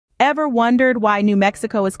Ever wondered why New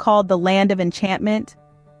Mexico is called the Land of Enchantment?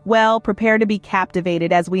 Well, prepare to be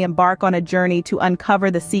captivated as we embark on a journey to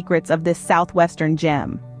uncover the secrets of this southwestern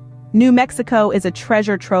gem. New Mexico is a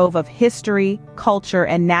treasure trove of history, culture,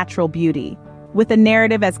 and natural beauty, with a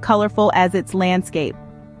narrative as colorful as its landscape.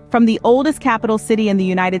 From the oldest capital city in the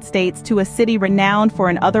United States to a city renowned for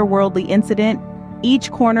an otherworldly incident,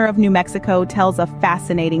 each corner of New Mexico tells a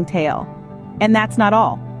fascinating tale. And that's not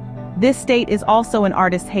all. This state is also an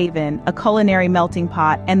artist's haven, a culinary melting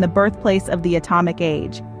pot, and the birthplace of the atomic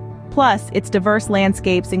age. Plus, its diverse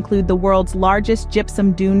landscapes include the world's largest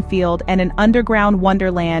gypsum dune field and an underground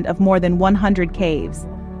wonderland of more than 100 caves.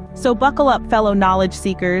 So buckle up, fellow knowledge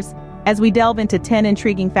seekers, as we delve into 10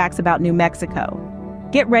 intriguing facts about New Mexico.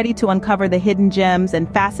 Get ready to uncover the hidden gems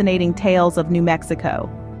and fascinating tales of New Mexico.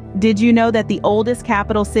 Did you know that the oldest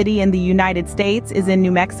capital city in the United States is in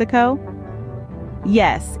New Mexico?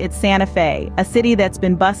 Yes, it's Santa Fe, a city that's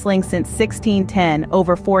been bustling since 1610,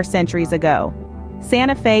 over 4 centuries ago.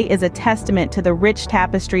 Santa Fe is a testament to the rich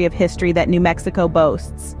tapestry of history that New Mexico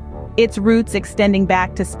boasts, its roots extending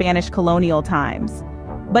back to Spanish colonial times.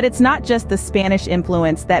 But it's not just the Spanish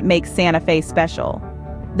influence that makes Santa Fe special.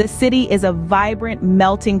 The city is a vibrant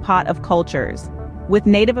melting pot of cultures, with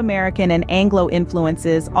Native American and Anglo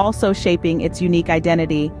influences also shaping its unique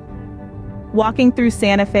identity. Walking through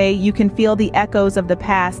Santa Fe, you can feel the echoes of the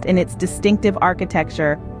past in its distinctive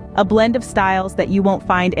architecture, a blend of styles that you won't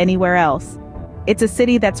find anywhere else. It's a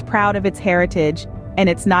city that's proud of its heritage, and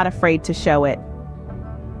it's not afraid to show it.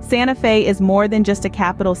 Santa Fe is more than just a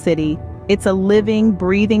capital city, it's a living,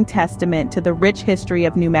 breathing testament to the rich history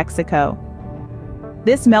of New Mexico.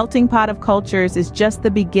 This melting pot of cultures is just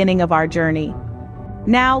the beginning of our journey.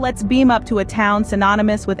 Now let's beam up to a town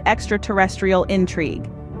synonymous with extraterrestrial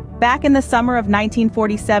intrigue. Back in the summer of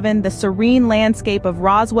 1947, the serene landscape of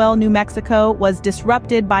Roswell, New Mexico was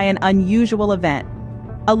disrupted by an unusual event.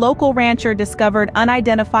 A local rancher discovered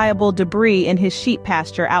unidentifiable debris in his sheep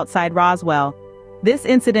pasture outside Roswell. This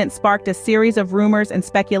incident sparked a series of rumors and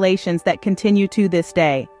speculations that continue to this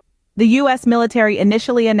day. The U.S. military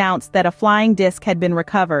initially announced that a flying disc had been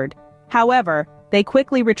recovered. However, they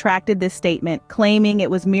quickly retracted this statement, claiming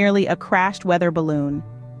it was merely a crashed weather balloon.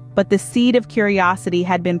 But the seed of curiosity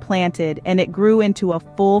had been planted, and it grew into a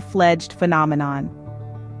full-fledged phenomenon.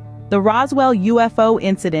 The Roswell UFO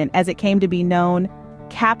Incident, as it came to be known,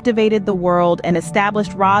 captivated the world and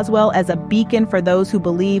established Roswell as a beacon for those who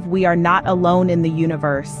believe we are not alone in the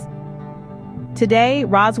universe. Today,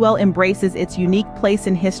 Roswell embraces its unique place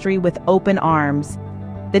in history with open arms.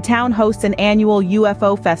 The town hosts an annual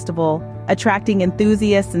UFO festival, attracting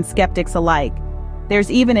enthusiasts and skeptics alike. There's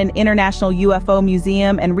even an international UFO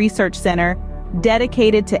museum and research center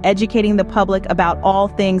dedicated to educating the public about all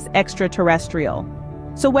things extraterrestrial.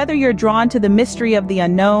 So whether you're drawn to the mystery of the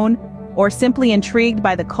unknown or simply intrigued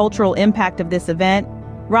by the cultural impact of this event,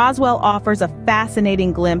 Roswell offers a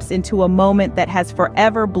fascinating glimpse into a moment that has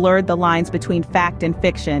forever blurred the lines between fact and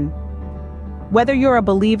fiction. Whether you're a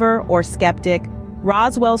believer or skeptic,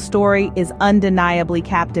 Roswell's story is undeniably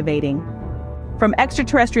captivating. From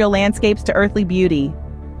extraterrestrial landscapes to earthly beauty,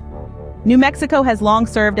 New Mexico has long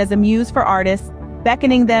served as a muse for artists,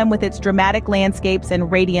 beckoning them with its dramatic landscapes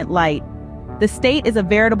and radiant light. The state is a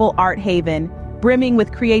veritable art haven, brimming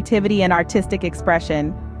with creativity and artistic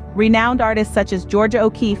expression. Renowned artists such as Georgia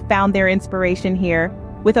O'Keeffe found their inspiration here,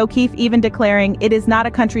 with O'Keeffe even declaring, "It is not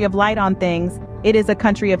a country of light on things, it is a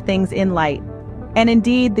country of things in light." And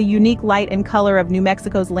indeed, the unique light and color of New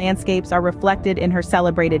Mexico's landscapes are reflected in her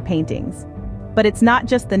celebrated paintings. But it's not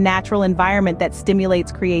just the natural environment that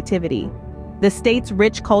stimulates creativity. The state's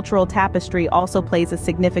rich cultural tapestry also plays a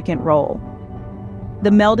significant role.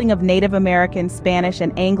 The melding of Native American, Spanish,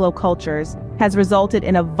 and Anglo cultures has resulted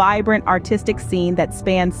in a vibrant artistic scene that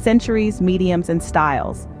spans centuries, mediums, and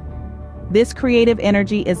styles. This creative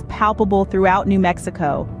energy is palpable throughout New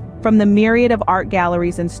Mexico, from the myriad of art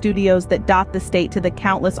galleries and studios that dot the state to the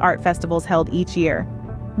countless art festivals held each year.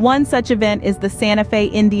 One such event is the Santa Fe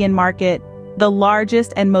Indian Market, the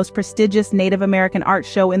largest and most prestigious Native American art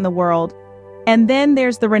show in the world. And then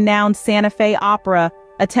there's the renowned Santa Fe Opera,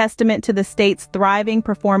 a testament to the state's thriving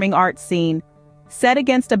performing arts scene. Set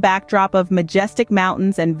against a backdrop of majestic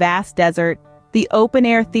mountains and vast desert, the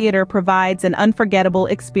open-air theater provides an unforgettable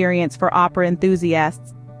experience for opera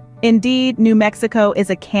enthusiasts. Indeed, New Mexico is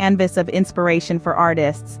a canvas of inspiration for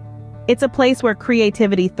artists. It's a place where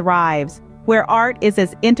creativity thrives, where art is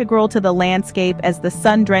as integral to the landscape as the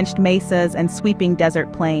sun-drenched mesas and sweeping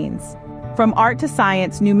desert plains. From art to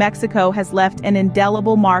science, New Mexico has left an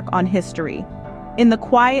indelible mark on history. In the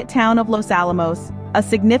quiet town of Los Alamos, a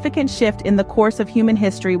significant shift in the course of human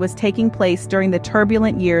history was taking place during the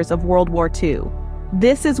turbulent years of World War II.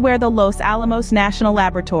 This is where the Los Alamos National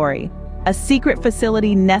Laboratory, a secret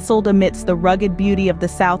facility nestled amidst the rugged beauty of the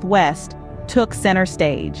Southwest, took center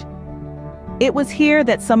stage. It was here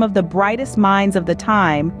that some of the brightest minds of the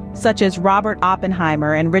time, such as Robert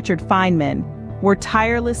Oppenheimer and Richard Feynman, were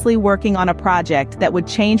tirelessly working on a project that would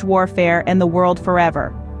change warfare and the world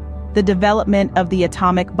forever: the development of the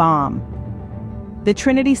atomic bomb. The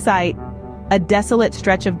Trinity site, a desolate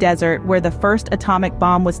stretch of desert where the first atomic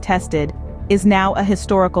bomb was tested, is now a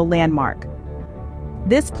historical landmark.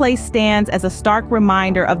 This place stands as a stark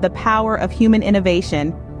reminder of the power of human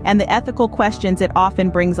innovation and the ethical questions it often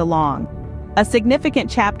brings along. A significant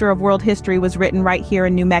chapter of world history was written right here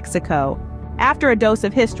in New Mexico. After a dose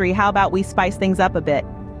of history, how about we spice things up a bit?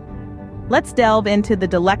 Let's delve into the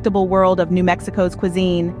delectable world of New Mexico's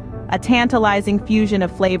cuisine, a tantalizing fusion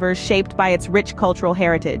of flavors shaped by its rich cultural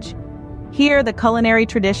heritage. Here, the culinary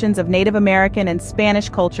traditions of Native American and Spanish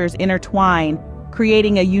cultures intertwine,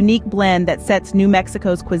 creating a unique blend that sets New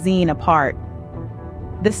Mexico's cuisine apart.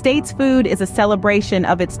 The state's food is a celebration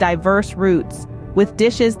of its diverse roots, with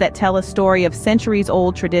dishes that tell a story of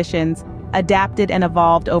centuries-old traditions, adapted and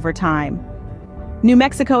evolved over time. New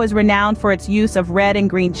Mexico is renowned for its use of red and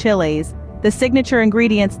green chilies, the signature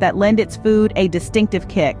ingredients that lend its food a distinctive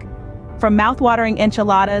kick. From mouthwatering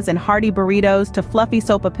enchiladas and hearty burritos to fluffy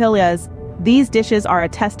sopapillas, these dishes are a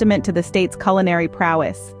testament to the state's culinary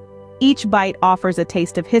prowess. Each bite offers a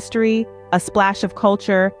taste of history, a splash of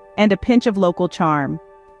culture, and a pinch of local charm.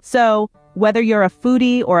 So, whether you're a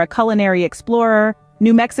foodie or a culinary explorer,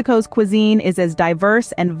 New Mexico's cuisine is as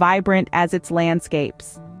diverse and vibrant as its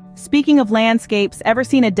landscapes. Speaking of landscapes, ever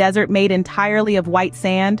seen a desert made entirely of white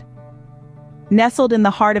sand? Nestled in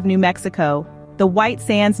the heart of New Mexico, the White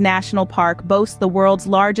Sands National Park boasts the world's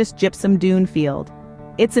largest gypsum dune field.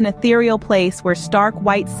 It's an ethereal place where stark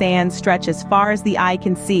white sands stretch as far as the eye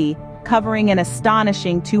can see, covering an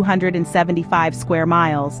astonishing 275 square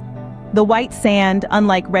miles. The white sand,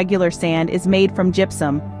 unlike regular sand, is made from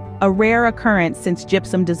gypsum, a rare occurrence since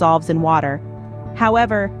gypsum dissolves in water.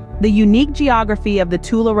 However, the unique geography of the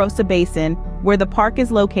Tularosa Basin, where the park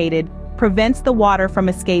is located, prevents the water from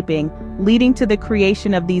escaping, leading to the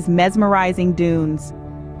creation of these mesmerizing dunes.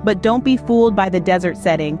 But don't be fooled by the desert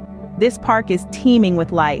setting. This park is teeming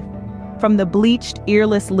with life. From the bleached,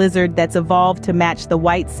 earless lizard that's evolved to match the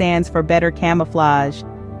white sands for better camouflage,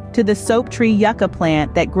 to the soap tree yucca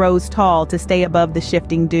plant that grows tall to stay above the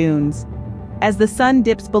shifting dunes. As the sun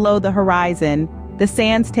dips below the horizon, the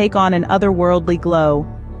sands take on an otherworldly glow,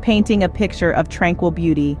 painting a picture of tranquil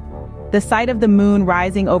beauty. The sight of the moon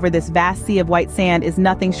rising over this vast sea of white sand is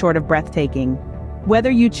nothing short of breathtaking.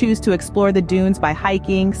 Whether you choose to explore the dunes by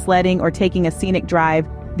hiking, sledding, or taking a scenic drive,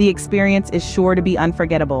 the experience is sure to be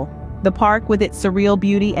unforgettable. The park, with its surreal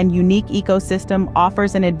beauty and unique ecosystem,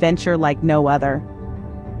 offers an adventure like no other.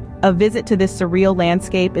 A visit to this surreal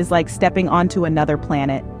landscape is like stepping onto another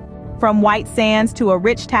planet. From white sands to a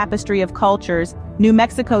rich tapestry of cultures, New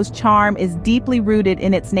Mexico's charm is deeply rooted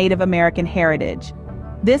in its Native American heritage.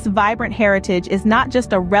 This vibrant heritage is not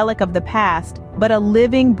just a relic of the past, but a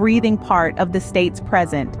living, breathing part of the state's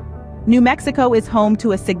present. New Mexico is home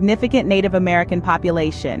to a significant Native American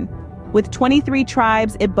population. With 23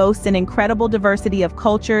 tribes, it boasts an incredible diversity of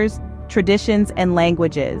cultures, traditions, and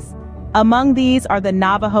languages. Among these are the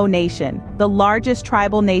Navajo Nation, the largest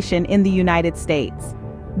tribal nation in the United States.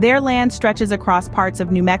 Their land stretches across parts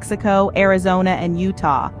of New Mexico, Arizona, and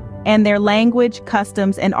Utah, and their language,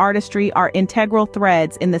 customs, and artistry are integral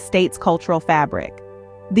threads in the state's cultural fabric.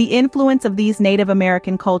 The influence of these Native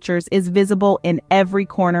American cultures is visible in every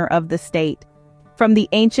corner of the state. From the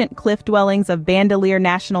ancient cliff dwellings of Bandelier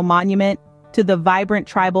National Monument to the vibrant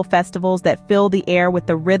tribal festivals that fill the air with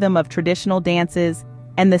the rhythm of traditional dances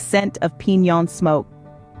and the scent of piñon smoke.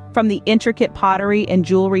 From the intricate pottery and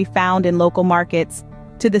jewelry found in local markets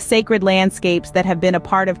to the sacred landscapes that have been a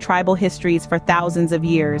part of tribal histories for thousands of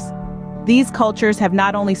years. These cultures have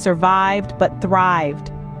not only survived but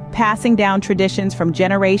thrived, passing down traditions from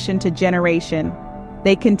generation to generation.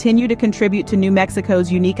 They continue to contribute to New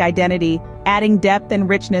Mexico's unique identity, adding depth and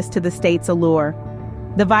richness to the state's allure.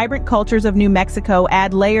 The vibrant cultures of New Mexico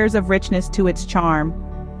add layers of richness to its charm.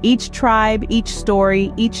 Each tribe, each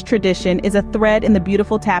story, each tradition is a thread in the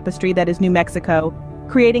beautiful tapestry that is New Mexico,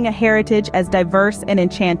 creating a heritage as diverse and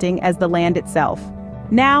enchanting as the land itself.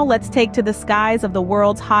 Now let's take to the skies of the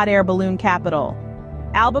world's hot air balloon capital.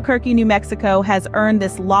 Albuquerque, New Mexico has earned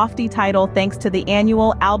this lofty title thanks to the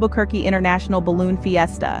annual Albuquerque International Balloon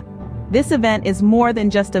Fiesta. This event is more than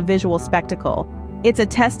just a visual spectacle. It's a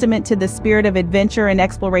testament to the spirit of adventure and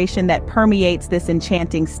exploration that permeates this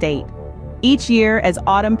enchanting state. Each year, as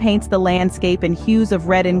autumn paints the landscape in hues of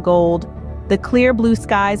red and gold, the clear blue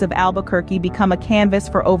skies of Albuquerque become a canvas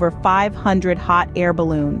for over 500 hot air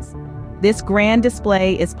balloons. This grand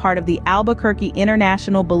display is part of the Albuquerque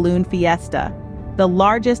International Balloon Fiesta, the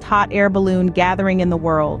largest hot air balloon gathering in the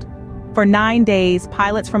world. For 9 days,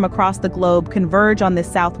 pilots from across the globe converge on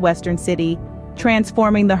this southwestern city,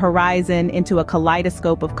 transforming the horizon into a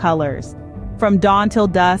kaleidoscope of colors. From dawn till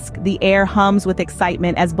dusk, the air hums with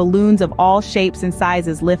excitement as balloons of all shapes and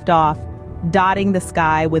sizes lift off, dotting the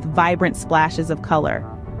sky with vibrant splashes of color.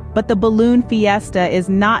 But the Balloon Fiesta is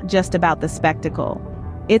not just about the spectacle.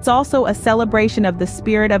 It's also a celebration of the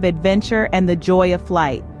spirit of adventure and the joy of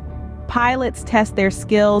flight. Pilots test their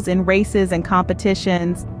skills in races and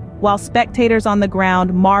competitions, while spectators on the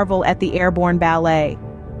ground marvel at the airborne ballet.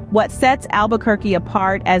 What sets Albuquerque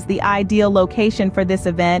apart as the ideal location for this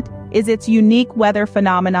event is its unique weather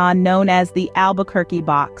phenomenon known as the Albuquerque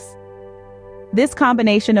box. This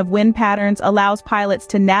combination of wind patterns allows pilots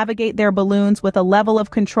to navigate their balloons with a level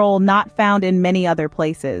of control not found in many other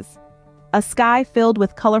places. A sky filled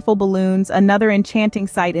with colorful balloons, another enchanting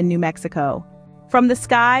sight in New Mexico. From the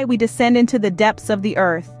sky, we descend into the depths of the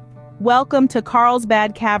earth. Welcome to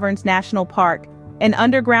Carlsbad Caverns National Park, an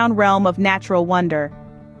underground realm of natural wonder.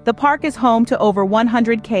 The park is home to over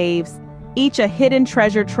 100 caves, each a hidden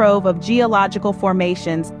treasure trove of geological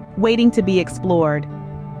formations waiting to be explored.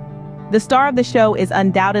 The star of the show is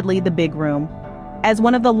undoubtedly the Big Room. As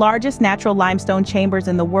one of the largest natural limestone chambers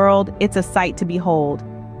in the world, it's a sight to behold.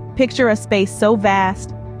 Picture a space so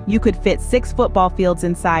vast, you could fit 6 football fields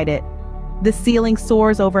inside it. The ceiling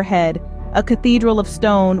soars overhead, a cathedral of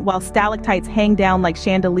stone, while stalactites hang down like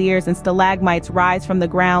chandeliers and stalagmites rise from the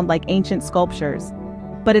ground like ancient sculptures.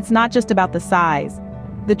 But it's not just about the size.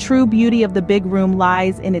 The true beauty of the Big Room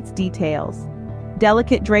lies in its details.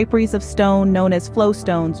 Delicate draperies of stone known as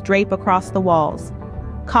flowstones drape across the walls.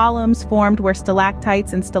 Columns formed where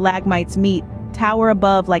stalactites and stalagmites meet tower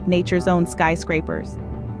above like nature's own skyscrapers.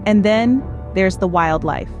 And then, there's the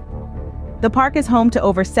wildlife. The park is home to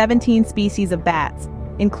over 17 species of bats,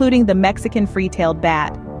 including the Mexican free-tailed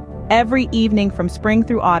bat. Every evening from spring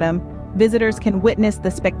through autumn, visitors can witness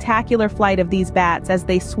the spectacular flight of these bats as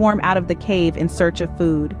they swarm out of the cave in search of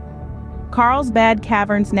food. Carlsbad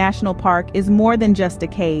Caverns National Park is more than just a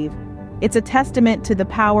cave. It's a testament to the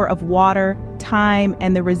power of water, time,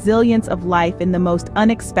 and the resilience of life in the most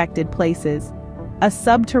unexpected places. A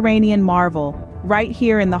subterranean marvel, right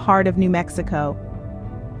here in the heart of New Mexico.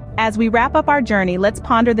 As we wrap up our journey, let's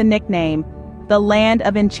ponder the nickname, the Land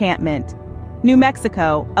of Enchantment. New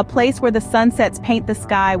Mexico, a place where the sunsets paint the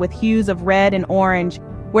sky with hues of red and orange,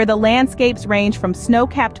 where the landscapes range from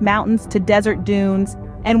snow-capped mountains to desert dunes,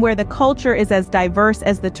 and where the culture is as diverse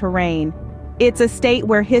as the terrain. It's a state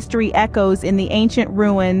where history echoes in the ancient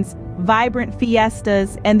ruins, vibrant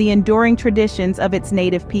fiestas, and the enduring traditions of its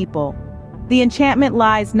native people. The enchantment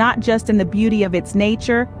lies not just in the beauty of its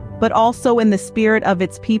nature, but also in the spirit of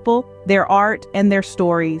its people, their art, and their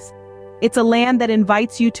stories. It's a land that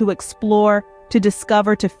invites you to explore, to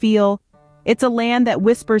discover, to feel. It's a land that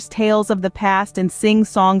whispers tales of the past and sings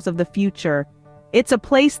songs of the future. It's a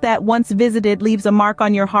place that, once visited, leaves a mark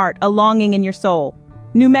on your heart, a longing in your soul.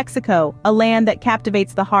 New Mexico, a land that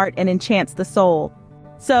captivates the heart and enchants the soul.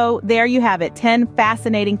 So, there you have it, 10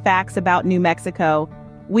 fascinating facts about New Mexico.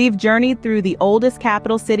 We've journeyed through the oldest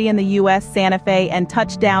capital city in the U.S., Santa Fe, and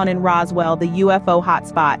touched down in Roswell, the UFO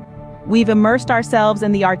hotspot. We've immersed ourselves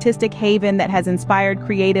in the artistic haven that has inspired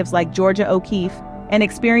creatives like Georgia O'Keeffe and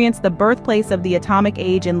experienced the birthplace of the atomic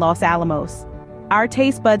age in Los Alamos. Our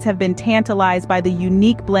taste buds have been tantalized by the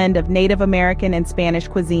unique blend of Native American and Spanish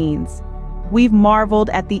cuisines. We've marveled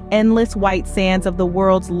at the endless white sands of the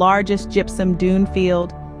world's largest gypsum dune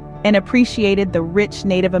field and appreciated the rich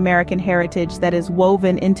Native American heritage that is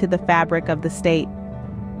woven into the fabric of the state.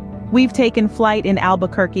 We've taken flight in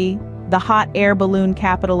Albuquerque, the hot air balloon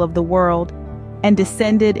capital of the world, and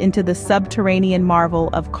descended into the subterranean marvel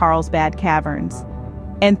of Carlsbad Caverns.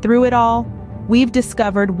 And through it all, we've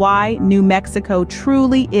discovered why New Mexico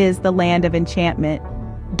truly is the land of enchantment.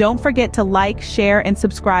 Don't forget to like, share, and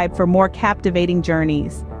subscribe for more captivating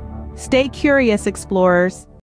journeys. Stay curious, explorers.